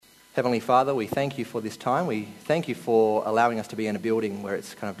Heavenly Father, we thank you for this time. We thank you for allowing us to be in a building where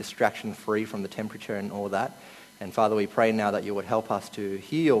it's kind of distraction-free from the temperature and all that. And Father, we pray now that you would help us to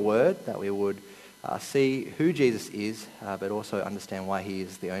hear your word, that we would see who Jesus is, but also understand why he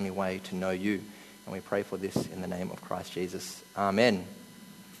is the only way to know you. And we pray for this in the name of Christ Jesus. Amen.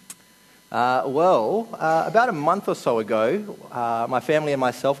 About a month or so ago, my family and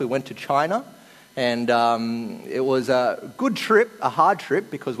myself, we went to China. And it was a good trip, a hard trip,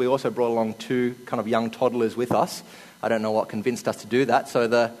 because we also brought along two kind of young toddlers with us. I don't know what convinced us to do that. So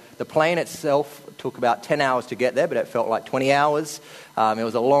the plane itself took about 10 hours to get there, but it felt like 20 hours. It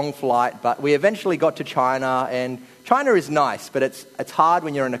was a long flight, but we eventually got to China. And China is nice, but it's hard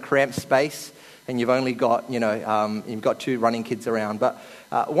when you're in a cramped space and you've only got, you've got two running kids around. But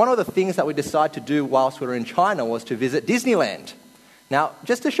one of the things that we decided to do whilst we were in China was to visit Disneyland. Now,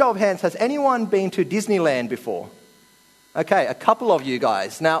 just a show of hands, has anyone been to Disneyland before? Okay, a couple of you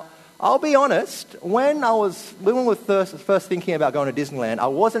guys. Now, I'll be honest, when we were first thinking about going to Disneyland, I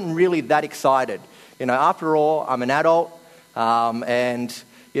wasn't really that excited. After all, I'm an adult, and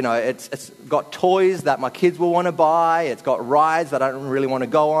it's got toys that my kids will want to buy. It's got rides that I don't really want to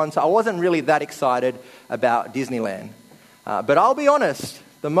go on. So I wasn't really that excited about Disneyland. But I'll be honest,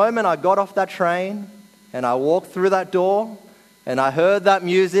 the moment I got off that train and I walked through that door, and I heard that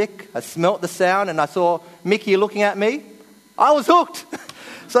music, I smelt the sound, and I saw Mickey looking at me, I was hooked.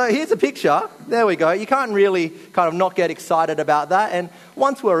 So here's a picture. There we go. You can't really kind of not get excited about that. And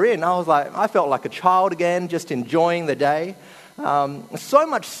once we're in, I felt like a child again, just enjoying the day. So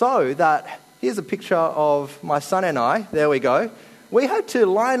much so that here's a picture of my son and I. There we go. We had to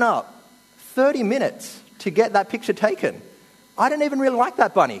line up 30 minutes to get that picture taken. I don't even really like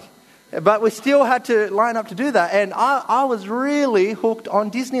that bunny. But we still had to line up to do that. And I was really hooked on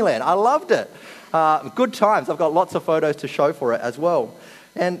Disneyland. I loved it. Good times. I've got lots of photos to show for it as well.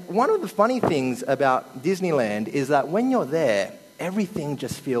 And one of the funny things about Disneyland is that when you're there, everything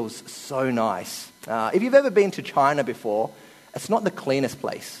just feels so nice. If you've ever been to China before, it's not the cleanest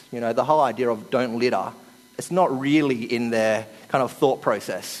place. The whole idea of don't litter, it's not really in their kind of thought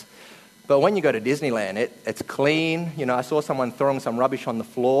process. But when you go to Disneyland, it's clean. I saw someone throwing some rubbish on the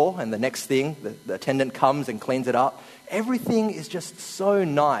floor, and the next thing, the attendant comes and cleans it up. Everything is just so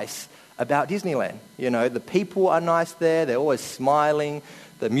nice about Disneyland. The people are nice there. They're always smiling.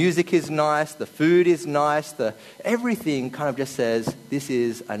 The music is nice. The food is nice. Everything kind of just says this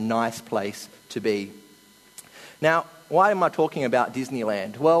is a nice place to be. Now, why am I talking about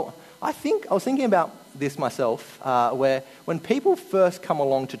Disneyland? Well, I was thinking about this myself, where when people first come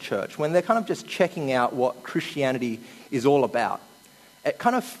along to church, when they're kind of just checking out what Christianity is all about, it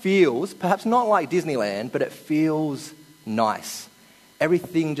kind of feels, perhaps not like Disneyland, but it feels nice.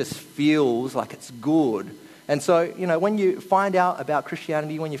 Everything just feels like it's good. And so, when you find out about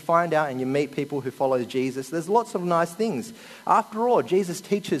Christianity, when you find out and you meet people who follow Jesus, there's lots of nice things. After all, Jesus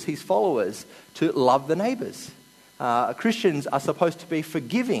teaches his followers to love the neighbors. Christians are supposed to be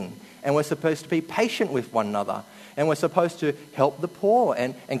forgiving, and we're supposed to be patient with one another, and we're supposed to help the poor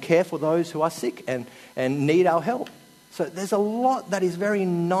and care for those who are sick and need our help. So there's a lot that is very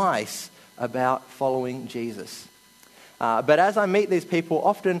nice about following Jesus. But as I meet these people,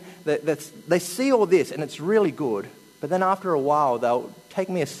 often they see all this and it's really good, but then after a while they'll take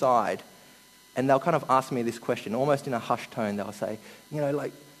me aside and they'll kind of ask me this question, almost in a hushed tone. They'll say,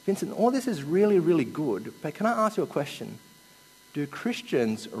 Vincent, all this is really, really good, but can I ask you a question? Do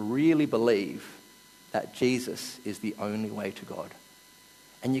Christians really believe that Jesus is the only way to God?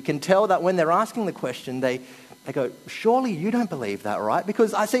 And you can tell that when they're asking the question, they go, surely you don't believe that, right?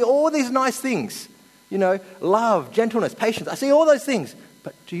 Because I see all these nice things, love, gentleness, patience. I see all those things.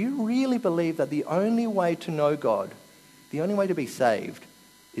 But do you really believe that the only way to know God, the only way to be saved,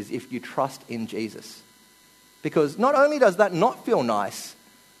 is if you trust in Jesus? Because not only does that not feel nice,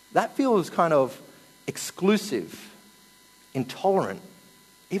 that feels kind of exclusive, intolerant,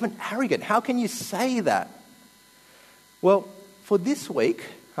 even arrogant. How can you say that? Well, for this week,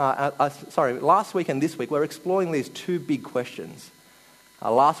 last week and this week, we're exploring these two big questions.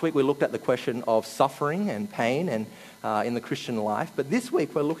 Last week we looked at the question of suffering and pain and in the Christian life, but this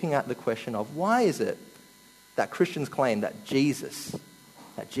week we're looking at the question of why is it that Christians claim that Jesus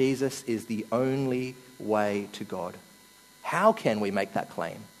is the only way to God? How can we make that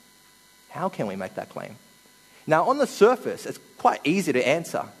claim? How can we make that claim? Now, on the surface, it's quite easy to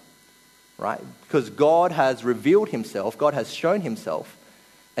answer, right? Because God has revealed himself, God has shown himself,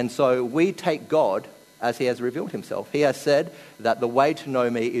 and so we take God as he has revealed himself. He has said that the way to know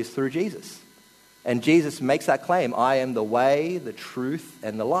me is through Jesus. And Jesus makes that claim, I am the way, the truth,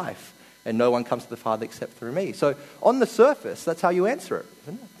 and the life. and no one comes to the Father except through me. So on the surface, that's how you answer it,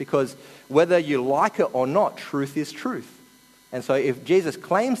 isn't it? Because whether you like it or not, truth is truth. And so if Jesus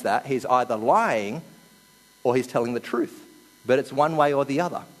claims that, he's either lying or he's telling the truth. But it's one way or the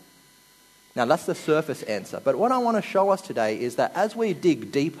other. Now, that's the surface answer. But what I want to show us today is that as we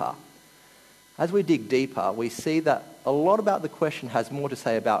dig deeper, we see that a lot about the question has more to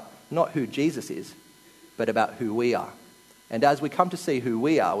say about not who Jesus is, but about who we are. And as we come to see who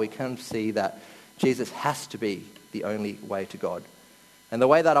we are, we come to see that Jesus has to be the only way to God. And the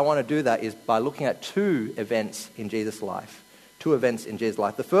way that I want to do that is by looking at two events in Jesus' life.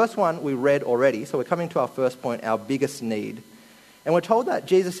 The first one we read already, so we're coming to our first point, our biggest need. And we're told that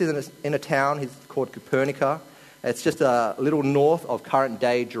Jesus is in a town, he's called Capernaum. It's just a little north of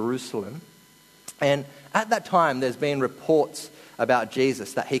current-day Jerusalem. And at that time, there's been reports about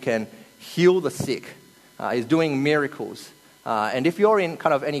Jesus that he can heal the sick. He's doing miracles. And if you're in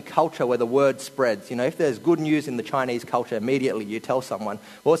kind of any culture where the word spreads, if there's good news in the Chinese culture, immediately you tell someone.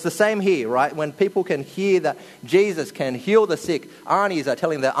 Well, it's the same here, right? When people can hear that Jesus can heal the sick, aunties are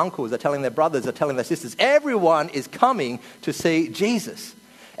telling their uncles, are telling their brothers, are telling their sisters. Everyone is coming to see Jesus.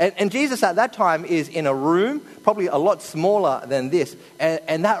 And Jesus at that time is in a room, probably a lot smaller than this.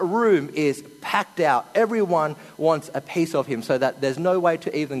 And that room is packed out. Everyone wants a piece of him so that there's no way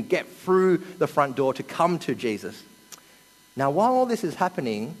to even get through the front door to come to Jesus. Now, while all this is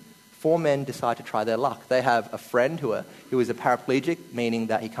happening, 4 men decide to try their luck. They have a friend who is a paraplegic, meaning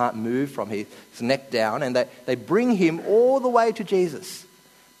that he can't move from his neck down, and they bring him all the way to Jesus.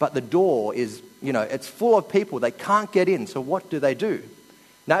 But the door is, it's full of people. They can't get in, so what do?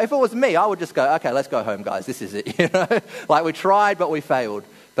 Now, if it was me, I would just go, okay, let's go home, guys. This is it, Like, we tried, but we failed.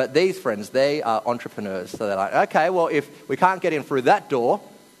 But these friends, they are entrepreneurs. So they're like, okay, well, if we can't get in through that door,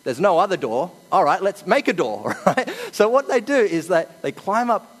 there's no other door. All right, let's make a door, right? So what they do is that they climb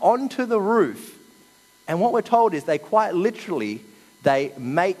up onto the roof. And what we're told is they quite literally, they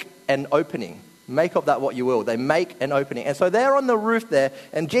make an opening. Make of that what you will. They make an opening. And so they're on the roof there,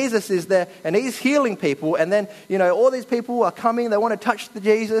 and Jesus is there, and he's healing people. And then, all these people are coming. They want to touch the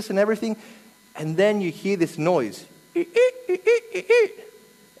Jesus and everything. And then you hear this noise.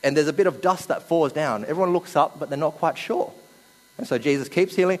 And there's a bit of dust that falls down. Everyone looks up, but they're not quite sure. And so Jesus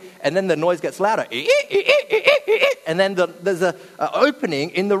keeps healing, and then the noise gets louder. And then there's an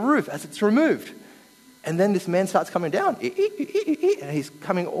opening in the roof as it's removed. And then this man starts coming down. And he's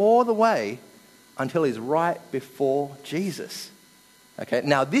coming all the way until he's right before Jesus. Okay,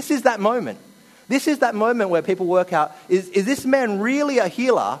 now this is that moment. This is that moment where people work out, is this man really a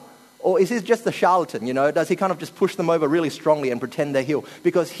healer, or is he just a charlatan? Does he kind of just push them over really strongly and pretend they're healed?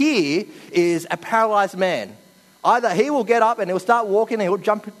 Because here is a paralyzed man. Either he will get up and he'll start walking and he'll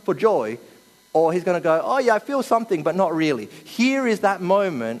jump for joy, or he's going to go, oh yeah, I feel something, but not really. Here is that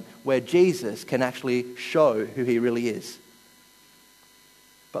moment where Jesus can actually show who he really is.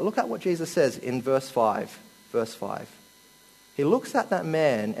 But look at what Jesus says in verse 5. He looks at that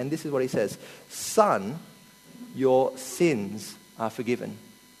man, and this is what he says. Son, your sins are forgiven.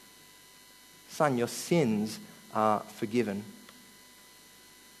 Son, your sins are forgiven.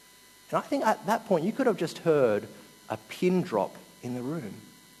 And I think at that point, you could have just heard a pin drop in the room.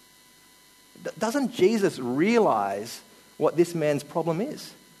 Doesn't Jesus realize what this man's problem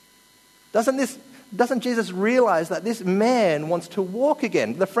is? Doesn't Jesus realize that this man wants to walk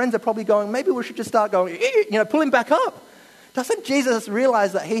again? The friends are probably going, maybe we should just start going, pull him back up. Doesn't Jesus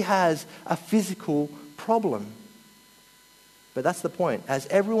realize that he has a physical problem? But that's the point. As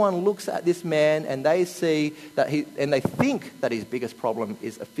everyone looks at this man and they see that and they think that his biggest problem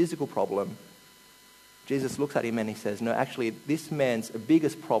is a physical problem, Jesus looks at him and he says, no, actually, this man's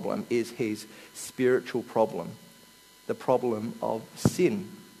biggest problem is his spiritual problem, the problem of sin.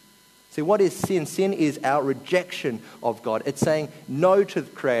 See, what is sin? Sin is our rejection of God. It's saying no to the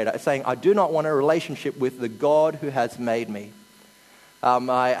Creator. It's saying, I do not want a relationship with the God who has made me.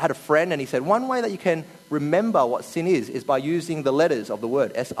 I had a friend and he said, one way that you can remember what sin is by using the letters of the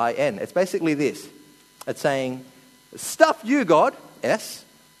word, S-I-N. It's basically this. It's saying, stuff you, God, S.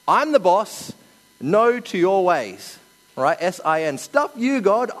 I'm the boss, no to your ways. Right, S-I-N. Stuff you,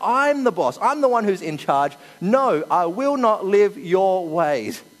 God, I'm the boss. I'm the one who's in charge. No, I will not live your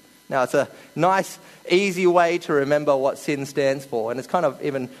ways. Now, it's a nice, easy way to remember what sin stands for. And it's kind of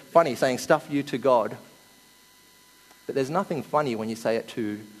even funny saying stuff you to God. But there's nothing funny when you say it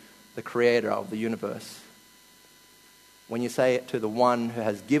to the creator of the universe. When you say it to the one who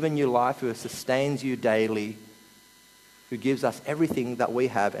has given you life, who sustains you daily, who gives us everything that we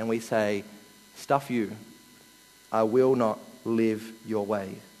have, and we say, stuff you, I will not live your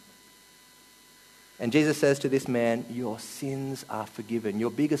way. And Jesus says to this man, your sins are forgiven.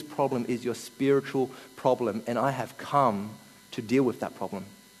 Your biggest problem is your spiritual problem, and I have come to deal with that problem.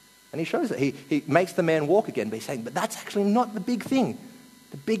 And he shows it. He makes the man walk again, but he's saying, but that's actually not the big thing.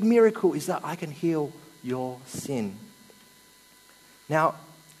 The big miracle is that I can heal your sin. Now,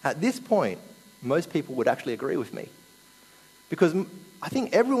 at this point, most people would actually agree with me. Because I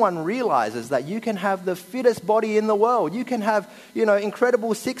think everyone realizes that you can have the fittest body in the world. You can have,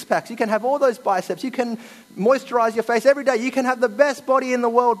 incredible six-packs. You can have all those biceps. You can moisturize your face every day. You can have the best body in the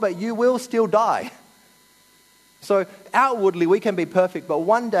world, but you will still die. So outwardly, we can be perfect, but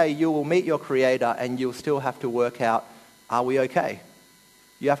one day you will meet your Creator and you'll still have to work out, are we okay?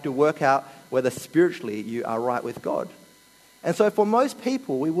 You have to work out whether spiritually you are right with God. And so for most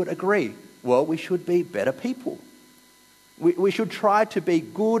people, we would agree, well, we should be better people. We should try to be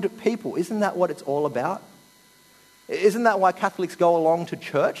good people. Isn't that what it's all about? Isn't that why Catholics go along to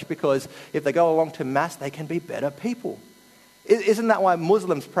church? Because if they go along to Mass, they can be better people. Isn't that why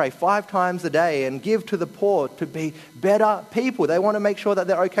Muslims pray 5 times a day and give to the poor to be better people? They want to make sure that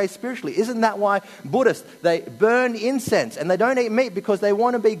they're okay spiritually. Isn't that why Buddhists, they burn incense and they don't eat meat because they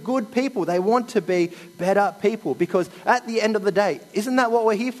want to be good people? They want to be better people because at the end of the day, isn't that what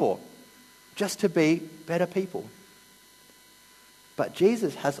we're here for? Just to be better people. But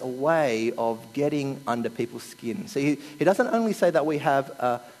Jesus has a way of getting under people's skin. See, he doesn't only say that we have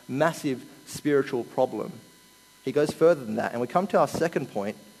a massive spiritual problem. He goes further than that. And we come to our second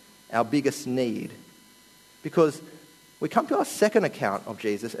point, our biggest need. Because we come to our second account of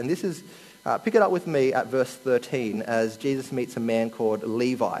Jesus, and this is, pick it up with me at verse 13, as Jesus meets a man called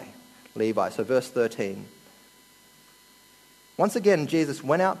Levi. So verse 13. Once again, Jesus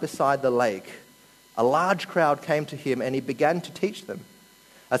went out beside the lake. A large crowd came to him, and he began to teach them.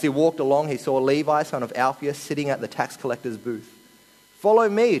 As he walked along, he saw Levi, son of Alphaeus, sitting at the tax collector's booth. Follow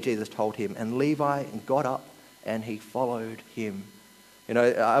me, Jesus told him, and Levi got up and he followed him.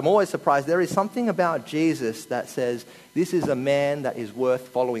 I'm always surprised. There is something about Jesus that says this is a man that is worth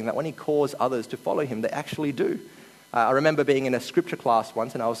following, that when he calls others to follow him, they actually do. I remember being in a scripture class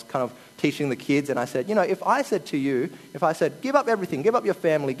once and I was kind of teaching the kids and I said, if I said, give up everything, give up your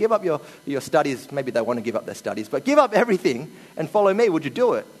family, give up your studies, maybe they want to give up their studies, but give up everything and follow me, would you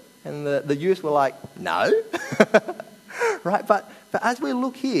do it? And the youth were like, no. Right? But as we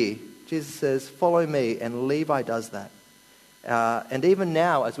look here, Jesus says, follow me, and Levi does that. And even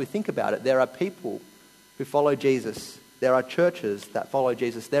now, as we think about it, there are people who follow Jesus. There are churches that follow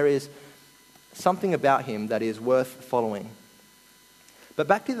Jesus. There is something about him that is worth following. But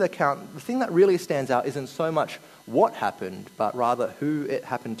back to the account, the thing that really stands out isn't so much what happened, but rather who it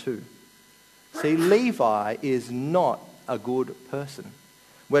happened to. See, Levi is not a good person.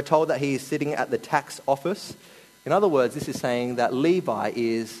 We're told that he is sitting at the tax office. In other words, this is saying that Levi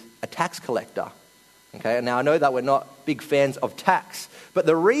is a tax collector. Okay, now I know that we're not big fans of tax, but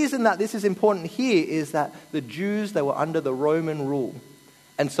the reason that this is important here is that the Jews, they were under the Roman rule.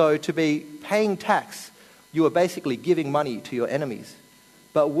 And so to be paying tax, you were basically giving money to your enemies.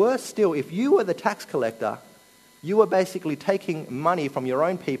 But worse still, if you were the tax collector, you were basically taking money from your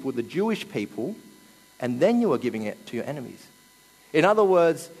own people, the Jewish people, and then you were giving it to your enemies. In other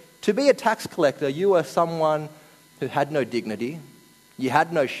words, to be a tax collector, you were someone who had no dignity, you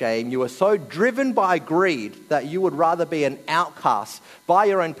had no shame, you were so driven by greed that you would rather be an outcast by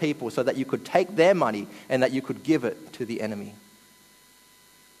your own people so that you could take their money and that you could give it to the enemy.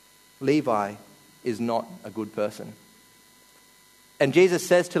 Levi is not a good person. And Jesus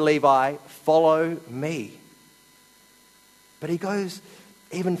says to Levi, follow me. But he goes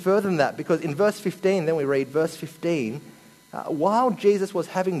even further than that, because in verse 15, then we read verse 15, while Jesus was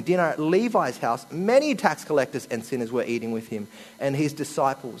having dinner at Levi's house, many tax collectors and sinners were eating with him and his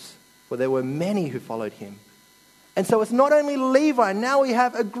disciples, for there were many who followed him. And so it's not only Levi, now we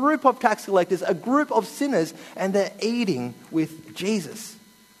have a group of tax collectors, a group of sinners, and they're eating with Jesus.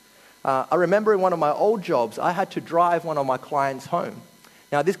 I remember in one of my old jobs, I had to drive one of my clients home.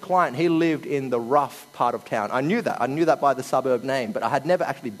 Now, this client, he lived in the rough part of town. I knew that by the suburb name, but I had never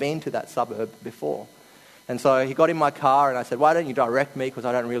actually been to that suburb before. And so he got in my car and I said, why don't you direct me, because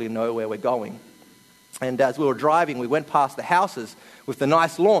I don't really know where we're going. And as we were driving, we went past the houses with the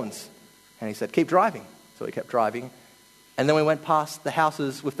nice lawns. And he said, keep driving. So we kept driving. And then we went past the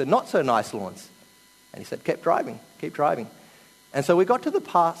houses with the not so nice lawns. And he said, keep driving. And so we got to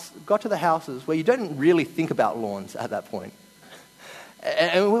the houses where you don't really think about lawns at that point.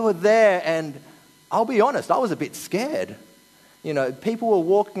 And we were there, and I'll be honest, I was a bit scared. People were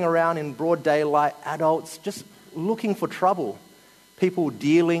walking around in broad daylight, adults just looking for trouble. People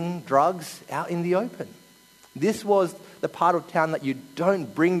dealing drugs out in the open. This was the part of town that you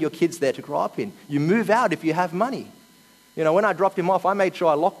don't bring your kids there to grow up in. You move out if you have money. You know, when I dropped him off, I made sure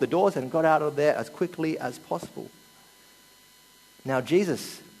I locked the doors and got out of there as quickly as possible. Now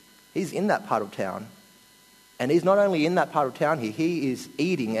Jesus, he's in that part of town. And he's not only in that part of town here, he is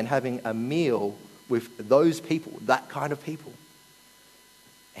eating and having a meal with those people, that kind of people.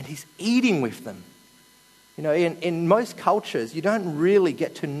 And he's eating with them. You know, in most cultures, you don't really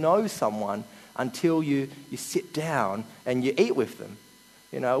get to know someone until you sit down and you eat with them.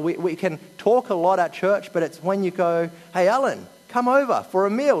 You know, we can talk a lot at church, but it's when you go, hey, Alan, come over for a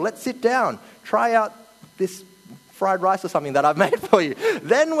meal. Let's sit down. Try out this fried rice or something that I've made for you.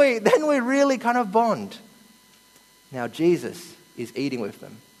 Then we really kind of bond. Now, Jesus is eating with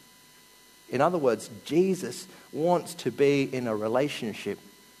them. In other words, Jesus wants to be in a relationship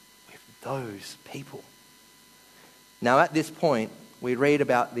with those people. Now, at this point, we read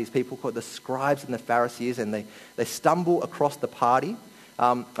about these people called the scribes and the Pharisees, and they stumble across the party.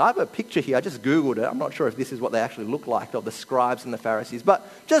 I have a picture here. I just Googled it. I'm not sure if this is what they actually look like, of the scribes and the Pharisees. But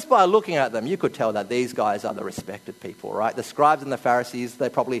just by looking at them, you could tell that these guys are the respected people, right? The scribes and the Pharisees, they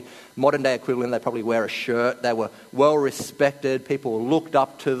probably, modern day equivalent, they probably wear a shirt. They were well respected. People looked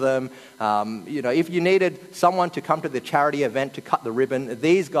up to them. You know, if you needed someone to come to the charity event to cut the ribbon,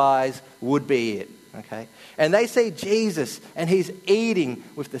 these guys would be it. Okay, and they see Jesus, and he's eating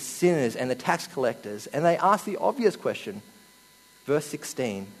with the sinners and the tax collectors, and they ask the obvious question. Verse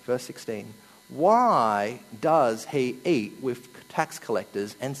 16, why does he eat with tax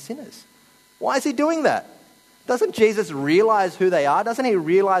collectors and sinners? Why is he doing that? Doesn't Jesus realize who they are? Doesn't he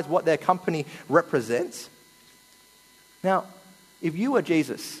realize what their company represents? Now, if you were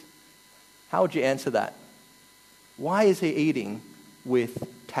Jesus, how would you answer that? Why is he eating with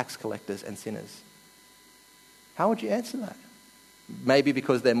tax collectors and sinners? How would you answer that? Maybe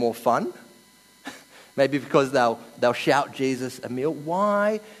because they're more fun? Maybe because they'll shout Jesus a meal.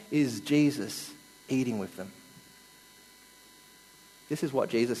 Why is Jesus eating with them? This is what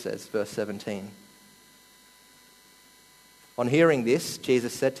Jesus says, verse 17. On hearing this,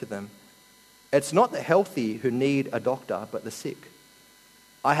 Jesus said to them, "It's not the healthy who need a doctor, but the sick.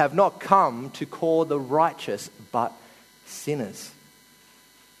 I have not come to call the righteous, but sinners."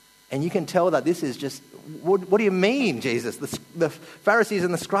 And you can tell that this is just, what do you mean, Jesus? The Pharisees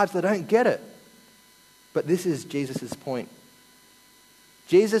and the scribes, they don't get it. But this is Jesus' point.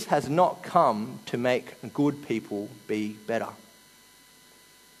 Jesus has not come to make good people be better.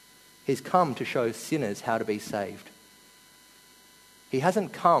 He's come to show sinners how to be saved. He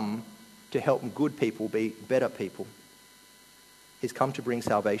hasn't come to help good people be better people. He's come to bring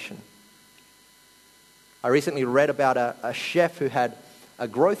salvation. I recently read about a chef who had a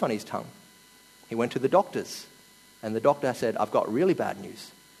growth on his tongue. He went to the doctors, and the doctor said, "I've got really bad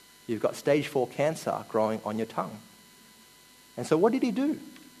news. You've got stage 4 cancer growing on your tongue." And so what did he do?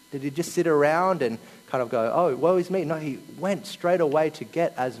 Did he just sit around and kind of go, "Oh, woe is me"? No, he went straight away to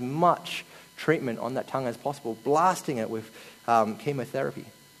get as much treatment on that tongue as possible, blasting it with chemotherapy.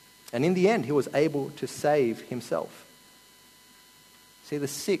 And in the end, he was able to save himself. See, the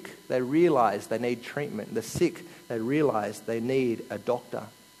sick, they realize they need treatment. The sick, they realize they need a doctor.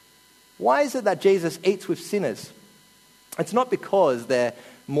 Why is it that Jesus eats with sinners? It's not because they're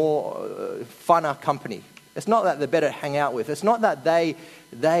more funner company. It's not that they're better to hang out with. It's not that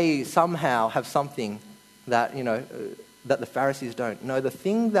they somehow have something that, that the Pharisees don't. No, the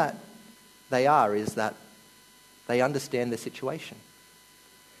thing that they are is that they understand their situation.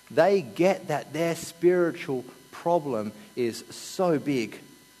 They get that their spiritual problem is so big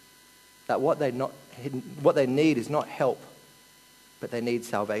that what they need is not help, but they need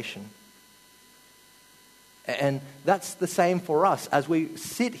salvation. And that's the same for us. As we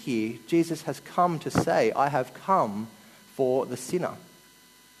sit here, Jesus has come to say, "I have come for the sinner.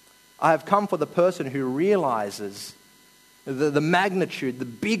 I have come for the person who realizes the magnitude, the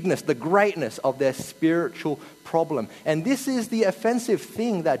bigness, the greatness of their spiritual problem." And this is the offensive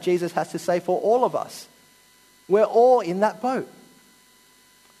thing that Jesus has to say for all of us. We're all in that boat.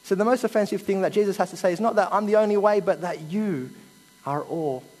 So the most offensive thing that Jesus has to say is not that I'm the only way, but that you are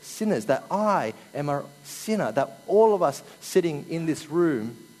all sinners, that I am a sinner, that all of us sitting in this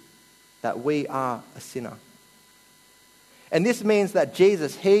room, that we are a sinner. And this means that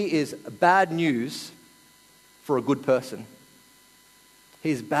Jesus, he is bad news for a good person.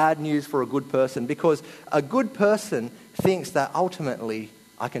 He's bad news for a good person, because a good person thinks that ultimately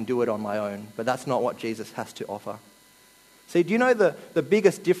I can do it on my own, but that's not what Jesus has to offer. See, do you know the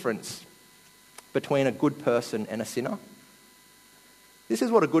biggest difference between a good person and a sinner? This is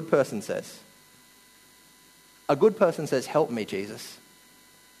what a good person says. A good person says, "Help me, Jesus.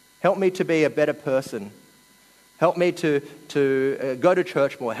 Help me to be a better person. Help me to go to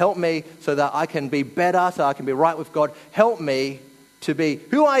church more. Help me so that I can be better, so I can be right with God. Help me to be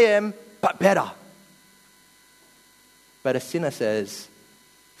who I am, but better. But a sinner says,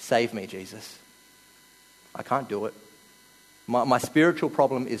 save me, Jesus. I can't do it. My spiritual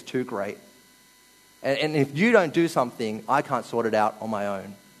problem is too great. And if you don't do something, I can't sort it out on my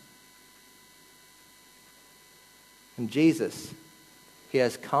own. And Jesus, he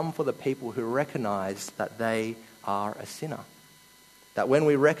has come for the people who recognize that they are a sinner. That when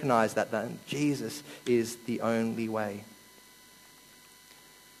we recognize that, then Jesus is the only way.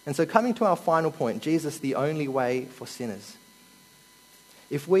 And so coming to our final point, Jesus, the only way for sinners.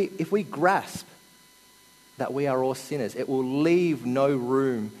 If we grasp that we are all sinners, it will leave no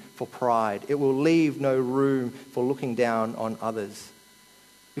room for pride. It will leave no room for looking down on others.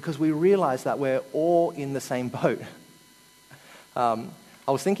 Because we realize that we're all in the same boat.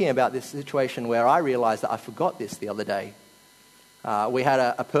 I was thinking about this situation where I realized that I forgot this the other day. We had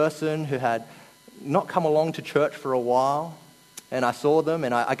a person who had not come along to church for a while, and I saw them,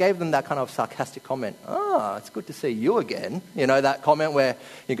 and I gave them that kind of sarcastic comment. "Oh, it's good to see you again." You know, that comment where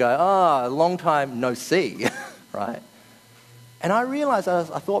you go, "Oh, long time no see," right? And I realized,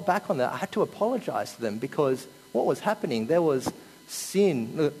 as I thought back on that, I had to apologize to them because what was happening, there was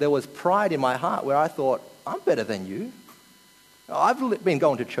sin, there was pride in my heart where I thought, I'm better than you. I've been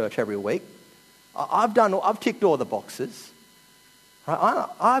going to church every week. I've ticked all the boxes. Right?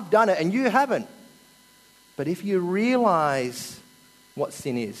 I've done it and you haven't. But if you realize what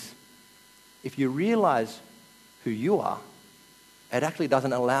sin is, if you realize who you are, it actually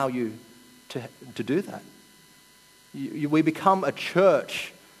doesn't allow you to do that. We become a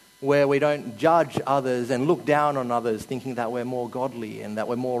church where we don't judge others and look down on others thinking that we're more godly and that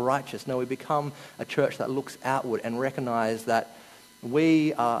we're more righteous. No, we become a church that looks outward and recognize that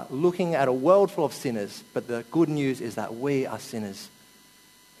we are looking at a world full of sinners, but the good news is that we are sinners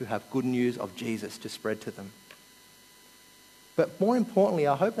who have good news of Jesus to spread to them. But more importantly,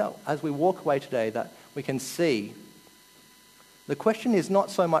 I hope that as we walk away today that we can see the question is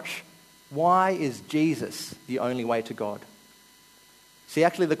not so much why is Jesus the only way to God? See,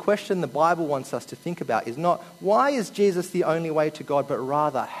 actually the question the Bible wants us to think about is not why is Jesus the only way to God, but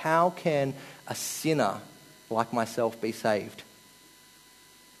rather how can a sinner like myself be saved?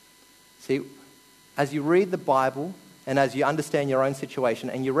 See, as you read the Bible and as you understand your own situation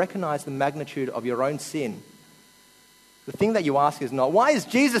and you recognize the magnitude of your own sin, the thing that you ask is not, why is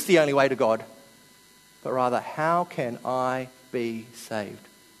Jesus the only way to God? But rather, how can I be saved?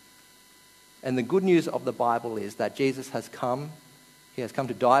 And the good news of the Bible is that Jesus has come. He has come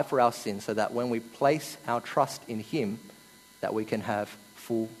to die for our sins so that when we place our trust in him, that we can have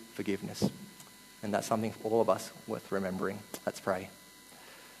full forgiveness. And that's something for all of us worth remembering. Let's pray.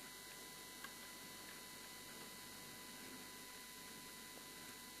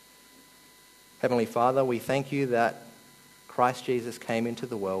 Heavenly Father, we thank you that Christ Jesus came into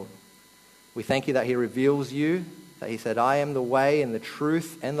the world. We thank you that he reveals you, that he said, I am the way and the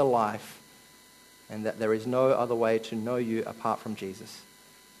truth and the life, and that there is no other way to know you apart from Jesus.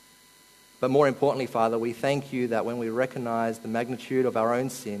 But more importantly, Father, we thank you that when we recognize the magnitude of our own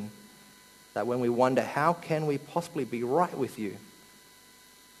sin, that when we wonder how can we possibly be right with you,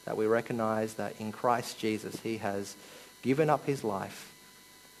 that we recognize that in Christ Jesus he has given up his life.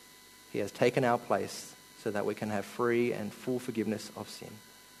 He has taken our place so that we can have free and full forgiveness of sin.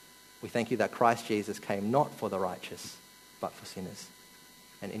 We thank you that Christ Jesus came not for the righteous, but for sinners.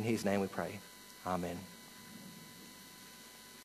 And in his name we pray. Amen.